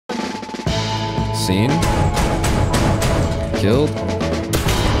Seen. Killed.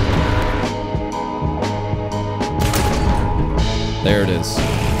 There it is.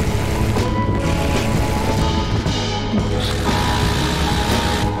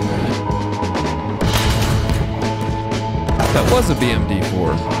 That was a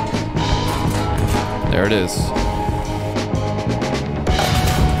BMD4. There it is.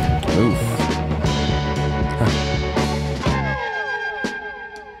 Oof.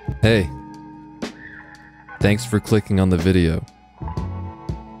 Hey. Thanks for clicking on the video.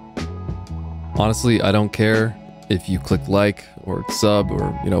 Honestly, I don't care if you click like or sub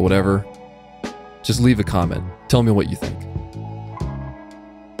or, you know, whatever. Just leave a comment. Tell me what you think.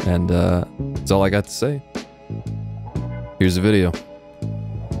 And that's all I got to say. Here's the video.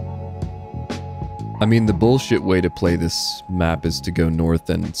 I mean, the bullshit way to play this map is to go north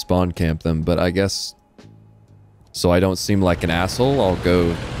and spawn camp them, but I guess so I don't seem like an asshole, I'll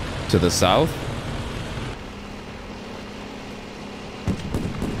go to the south.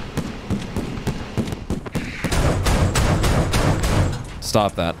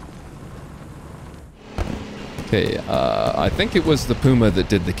 Stop that. Okay, I think it was the Puma that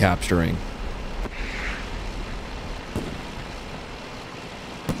did the capturing.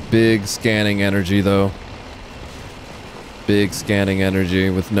 Big scanning energy, though. Big scanning energy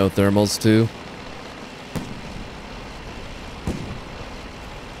with no thermals, too.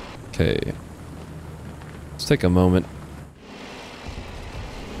 Okay. Let's take a moment.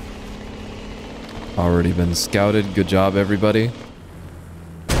 Already been scouted. Good job, everybody.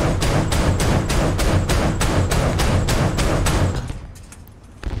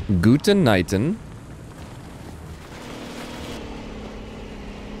 Guten Nighten.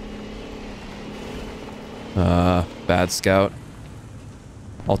 Bad scout.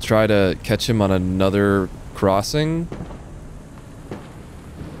 I'll try to catch him on another crossing.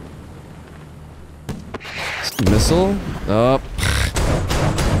 Missile. Up.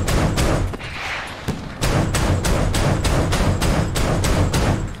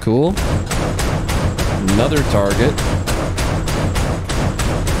 Cool. Another target.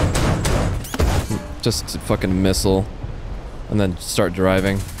 Just a fucking missile. And then start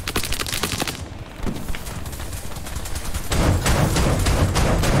driving.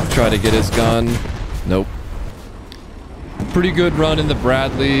 Try to get his gun. Nope. Pretty good run in the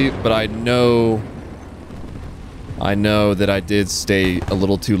Bradley, but I know that I did stay a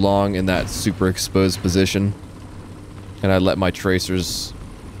little too long in that super exposed position. And I let my tracers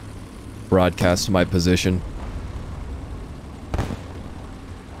broadcast my position.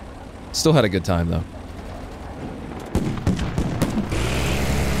 Still had a good time, though.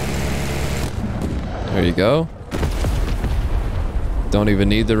 There you go. Don't even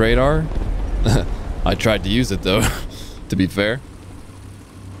need the radar. I tried to use it, though, to be fair.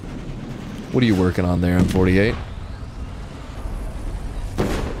 What are you working on there, M48?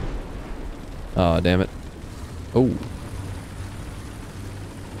 Aw, damn it. Oh.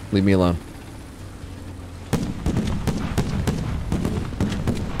 Leave me alone.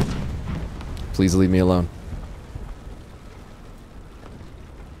 Please leave me alone.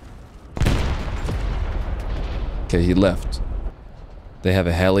 Okay, he left. They have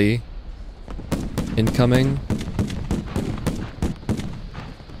a heli incoming.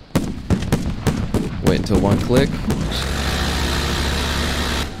 Wait until one click.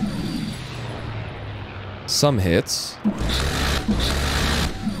 Some hits.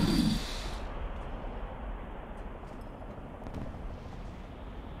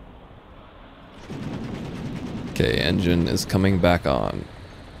 Okay, engine is coming back on.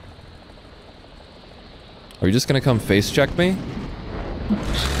 Are you just gonna come face check me?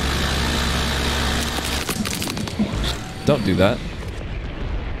 Don't do that.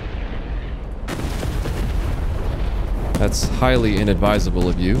 That's highly inadvisable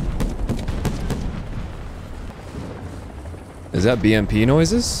of you. Is that BMP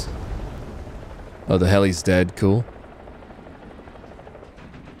noises? Oh, the heli's dead. Cool.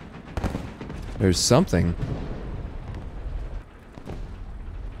 There's something.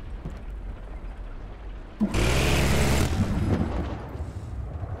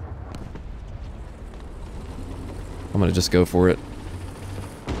 I'm gonna just go for it.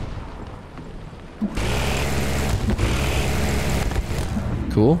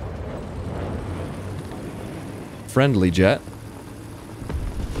 Cool. Friendly jet.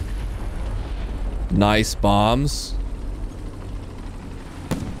 Nice bombs.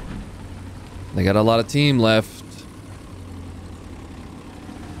 They got a lot of team left.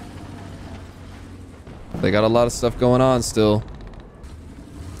 They got a lot of stuff going on still.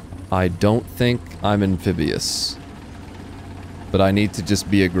 I don't think I'm amphibious. But I need to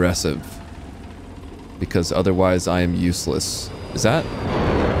just be aggressive. because otherwise I am useless. Is that?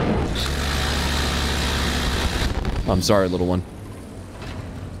 I'm sorry, little one.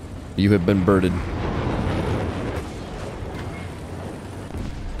 You have been birded.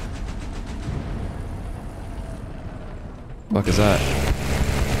 Fuck is that?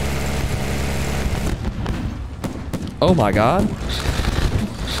 Oh my god.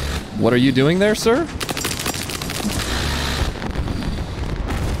 What are you doing there, sir?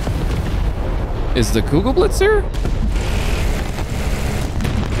 Is the Kugelblitz here?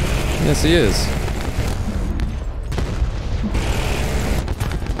 Yes, he is.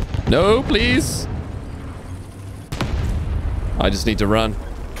 No, please. I just need to run.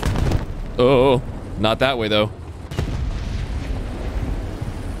 Oh, not that way, though.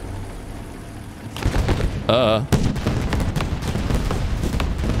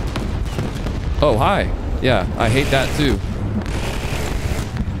 Oh, hi. Yeah, I hate that, too.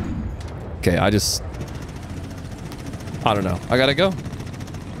 Okay, I don't know. I gotta go.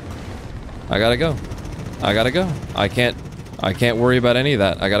 I gotta go. I gotta go. I can't worry about any of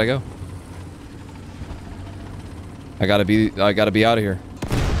that. I gotta go. I gotta be out of here.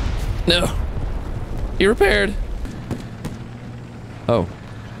 No. He repaired. Oh.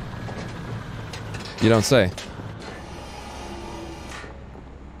 You don't say.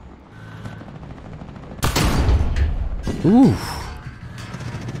 Ooh.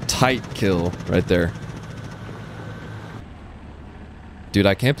 Tight kill right there. Dude,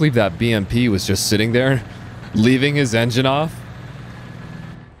 I can't believe that BMP was just sitting there, leaving his engine off.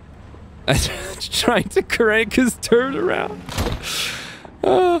 Trying to crank his turret around.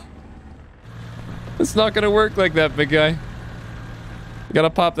 It's not gonna work like that, big guy. You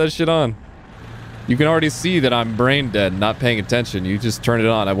gotta pop that shit on. You can already see that I'm brain dead, not paying attention. You just turn it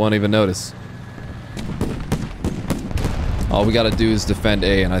on, I won't even notice. All we gotta do is defend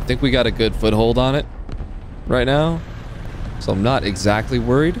A, and I think we got a good foothold on it right now. So I'm not exactly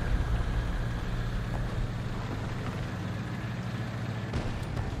worried.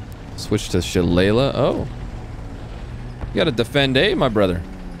 Switch to Shillelagh. Oh. You gotta defend A, my brother.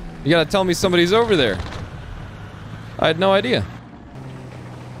 You gotta tell me somebody's over there. I had no idea.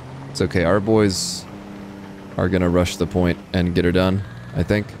 It's okay, our boys are gonna rush the point and get her done, I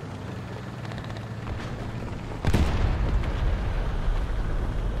think.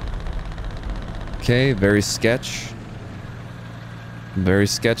 Okay, very sketch. Very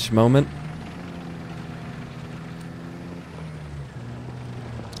sketch moment.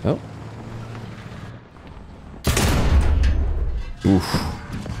 Oh. Oof.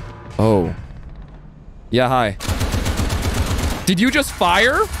 Oh. Yeah, hi. Did you just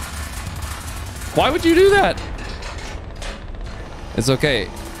fire? Why would you do that? It's okay.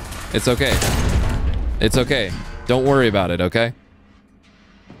 It's okay. It's okay. Don't worry about it, okay?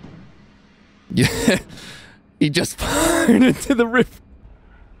 Yeah. He just fired into the river.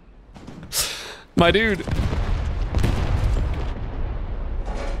 My dude.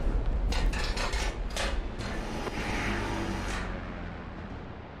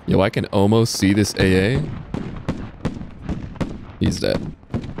 Yo, I can almost see this AA. He's dead.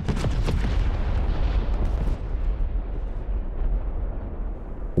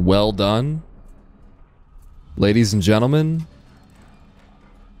 Well done. Ladies and gentlemen,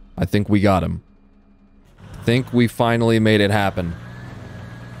 I think we got him. Think we finally made it happen.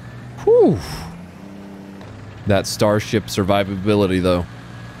 Whew. That Starship survivability, though.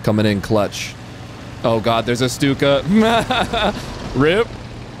 Coming in clutch. Oh god, there's a Stuka. Rip.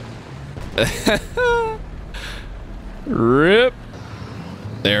 Rip.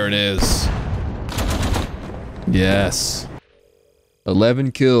 There it is. Yes.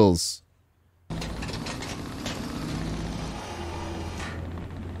 11 kills.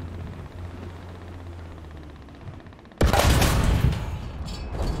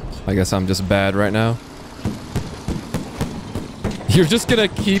 I guess I'm just bad right now. You're just gonna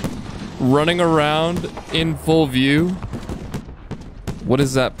keep running around in full view? What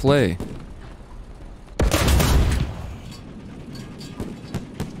is that play?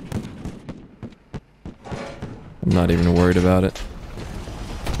 I'm not even worried about it.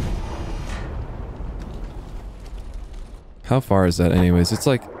 How far is that anyways? It's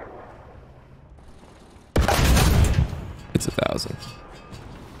like... It's 1,000.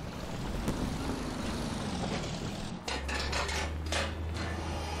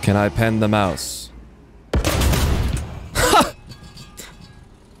 Can I pen the mouse?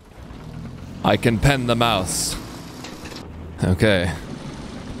 I can pen the mouse. Okay.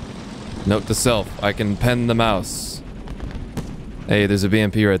 Note to self, I can pen the mouse. Hey, there's a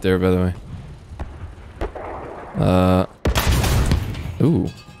BMP right there, by the way. Ooh.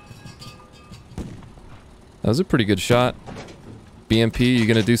 That was a pretty good shot. BMP, you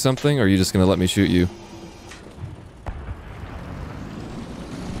gonna do something, or are you just gonna let me shoot you?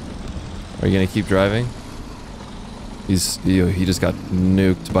 Are you gonna keep driving? He just got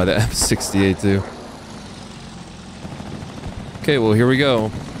nuked by the M68 too. Okay, well here we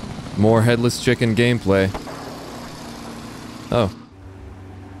go. More headless chicken gameplay. Oh.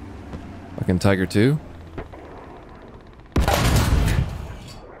 Fucking Tiger 2.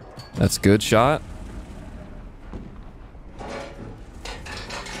 That's good shot.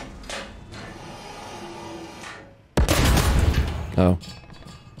 Oh.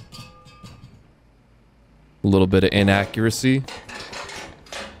 A little bit of inaccuracy.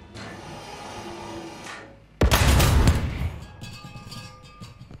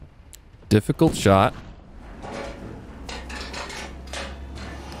 Difficult shot.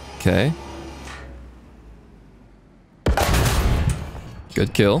 Okay.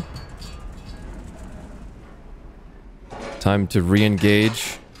 Good kill. Time to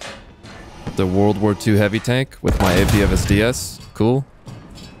re-engage the World War II heavy tank with my APFSDS. Cool.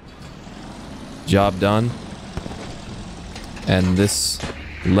 Job done. And this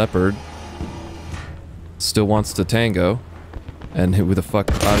leopard still wants to tango. And who the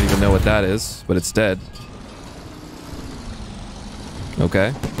fuck, I don't even know what that is, but it's dead.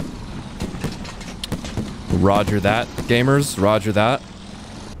 Okay. Roger that, gamers. Roger that.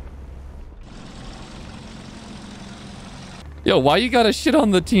 Yo, why you gotta shit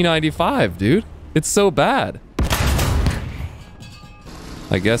on the T95, dude? It's so bad.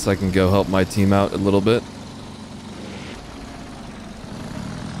 I guess I can go help my team out a little bit.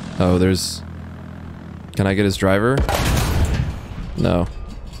 Oh, there's... Can I get his driver? No.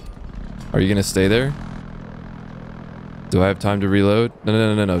 Are you gonna stay there? Do I have time to reload? No,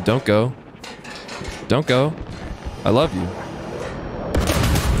 no, no, no, no. Don't go. Don't go. I love you.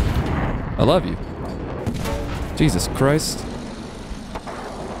 I love you. Jesus Christ.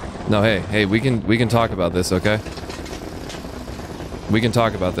 No, hey, we can talk about this, okay? We can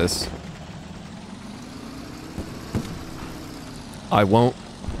talk about this. I won't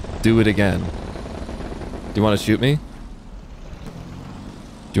do it again. Do you want to shoot me?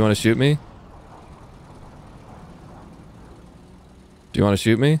 Do you want to shoot me? Do you want to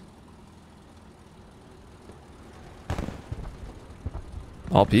shoot me?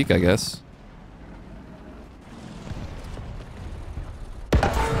 I'll peek, I guess.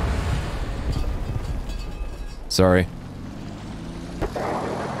 Sorry.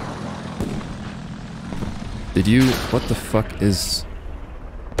 Did you... What the fuck is...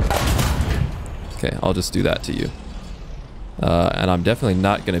 Okay, I'll just do that to you. And I'm definitely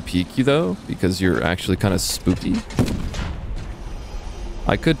not gonna peek you though, because you're actually kind of spooky.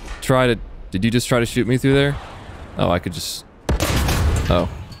 I could try to... Did you just try to shoot me through there? Oh, I could just... Oh.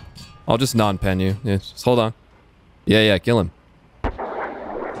 I'll just non-pen you. Yeah, just hold on. Yeah, kill him.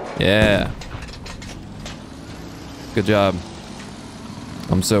 Yeah. Good job.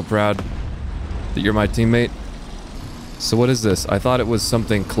 I'm so proud that you're my teammate. So what is this? I thought it was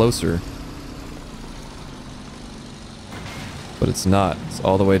something closer. But it's not. It's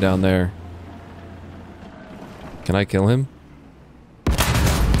all the way down there. Can I kill him?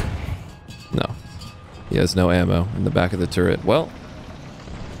 No. He has no ammo in the back of the turret. Well,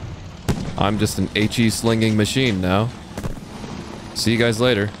 I'm just an HE slinging machine now. See you guys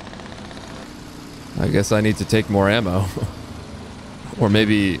later. I guess I need to take more ammo. Or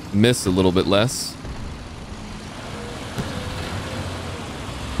maybe miss a little bit less.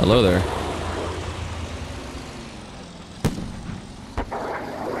 Hello there.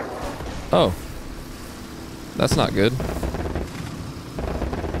 Oh. That's not good.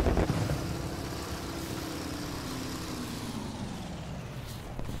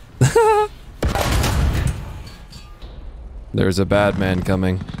 There's a bad man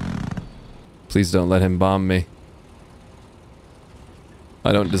coming. Please don't let him bomb me.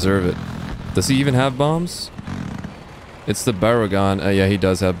 I don't deserve it. Does he even have bombs? It's the Baragon. Yeah, he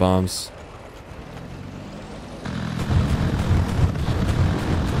does have bombs.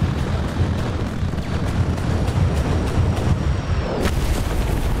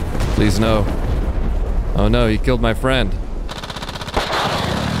 Please no. Oh no, he killed my friend.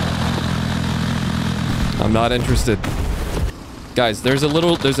 I'm not interested. Guys, there's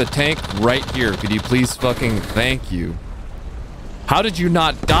a tank right here. Could you please fucking thank you? How did you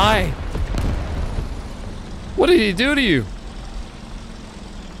not die? What did he do to you?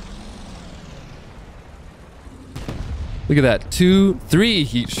 Look at that. 3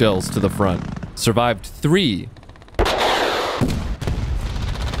 heat shells to the front. Survived 3.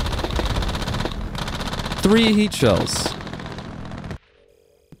 3 heat shells.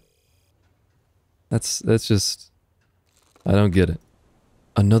 That's just... I don't get it.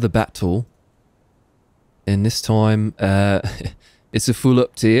 Another bat tool. And this time, it's a full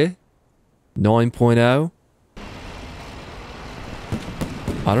up tier. 9.0.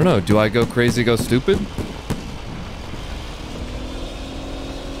 I don't know. Do I go crazy, go stupid?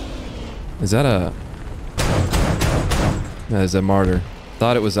 Is that a... That is a martyr.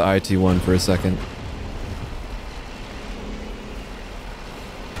 Thought it was the IT one for a second.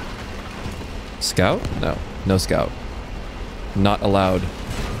 Scout? No. No scout. Not allowed.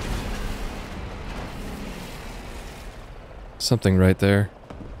 Something right there.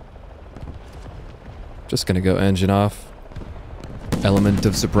 Just gonna go engine off. Element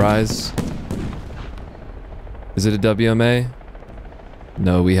of surprise. Is it a WMA?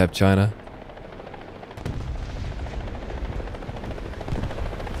 No, we have China.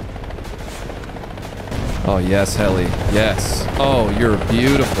 Oh yes, heli. Yes. Oh, you're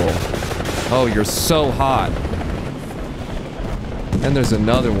beautiful. Oh, you're so hot. And there's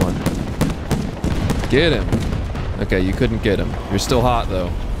another one. Get him. Okay, you couldn't get him. You're still hot,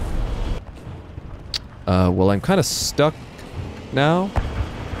 though. Well, I'm kind of stuck now.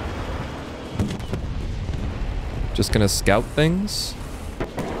 Just gonna scout things.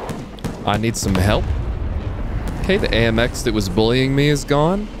 I need some help. Okay, the AMX that was bullying me is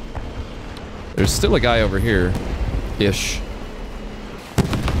gone. There's still a guy over here. Ish.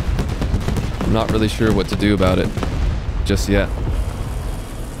 I'm not really sure what to do about it just yet.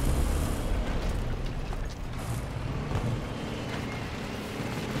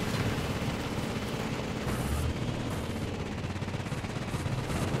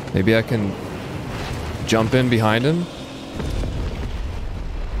 Maybe I can jump in behind him.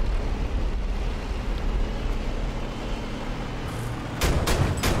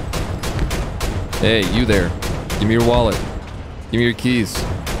 Hey, you there. Give me your wallet. Give me your keys.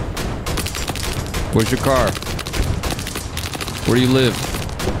 Where's your car? Where do you live?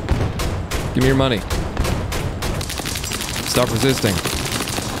 Give me your money. Stop resisting.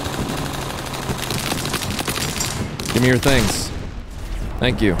 Give me your things.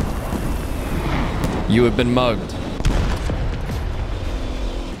 Thank you. You have been mugged.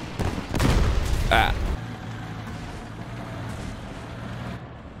 Ah.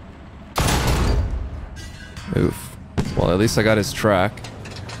 Oof. Well, at least I got his track.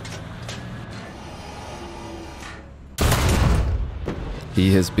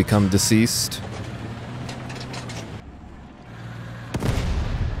 He has become deceased.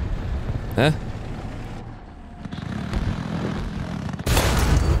 Huh?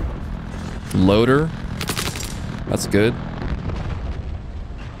 Loader. That's good.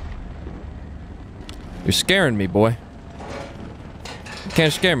 You're scaring me, boy. You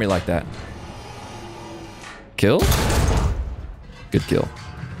can't scare me like that. Kill? Good kill.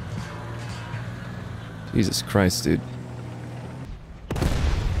 Jesus Christ, dude.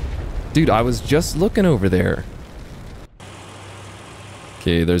 Dude, I was just looking over there.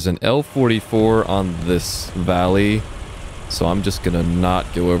 Okay, there's an L44 on this valley. So I'm just gonna not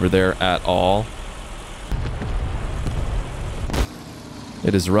go over there at all.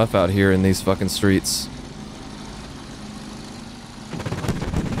 It is rough out here in these fucking streets.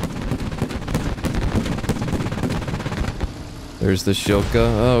 There's the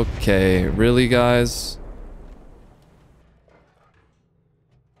Shoka. Okay, really, guys?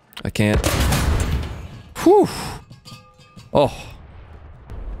 I can't. Whew. Oh.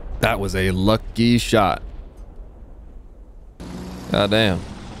 That was a lucky shot. God damn.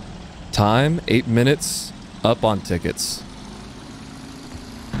 Time, 8 minutes, up on tickets.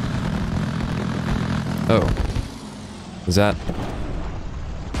 Oh. Is that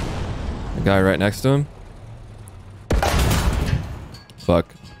the guy right next to him? Fuck.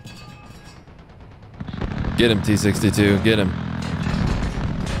 Get him, T62. Get him.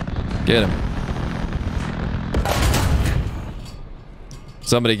 Get him.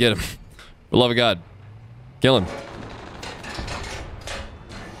 Somebody get him. For the love of God. Kill him.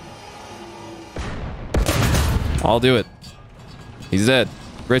 I'll do it. He's dead.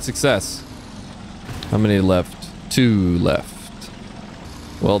 Great success. How many left? 2 left.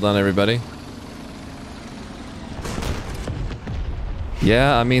 Well done, everybody.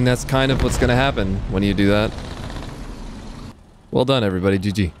 Yeah, I mean, that's kind of what's gonna happen when you do that. Well done, everybody.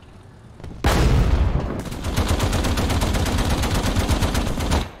 GG.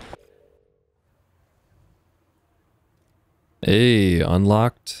 Hey,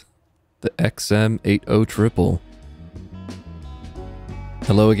 unlocked the XM80 triple.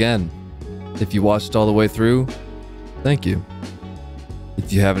 Hello again. If you watched all the way through, thank you.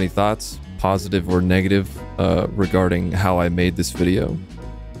 If you have any thoughts, positive or negative, regarding how I made this video,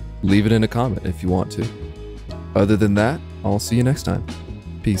 leave it in a comment if you want to. Other than that, I'll see you next time.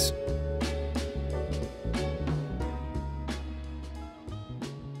 Peace.